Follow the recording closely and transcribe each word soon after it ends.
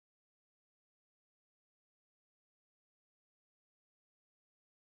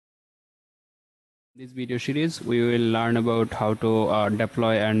This video series, we will learn about how to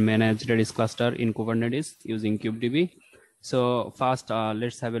deploy and manage Redis cluster in Kubernetes using KubeDB. So first,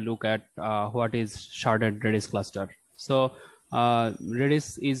 let's have a look at what is sharded Redis cluster. So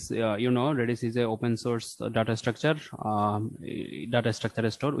Redis is, Redis is an open source data structure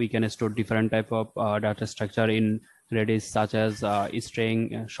store. We can store different type of data structure in Redis, such as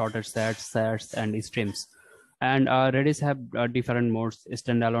string, shorted sets, and streams. And Redis have different modes: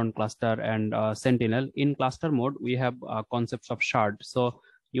 standalone, cluster, and Sentinel. In cluster mode, we have concepts of shard. So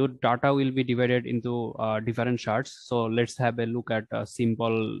your data will be divided into different shards. So let's have a look at a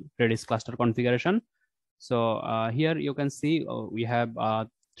simple Redis cluster configuration. So here you can see we have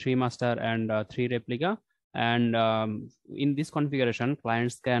 3 master and 3 replica. And in this configuration,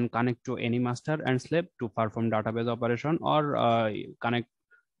 clients can connect to any master and slave to perform database operation, or connect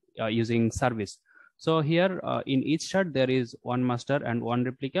using service. So here in each shard, there is one master and one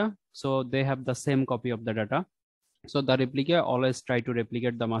replica. So they have the same copy of the data. So the replica always try to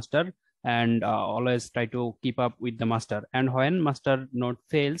replicate the master and always try to keep up with the master. And when master node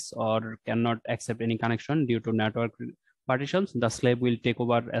fails or cannot accept any connection due to network partitions, the slave will take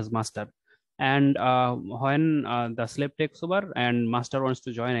over as master. And when the slave takes over and master wants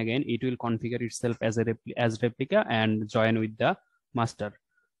to join again, it will configure itself as a replica and join with the master.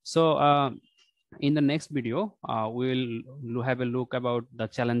 So in the next video, we will have a look about the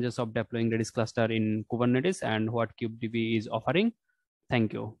challenges of deploying Redis cluster in Kubernetes and what KubeDB is offering.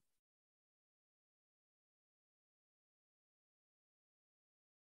 Thank you.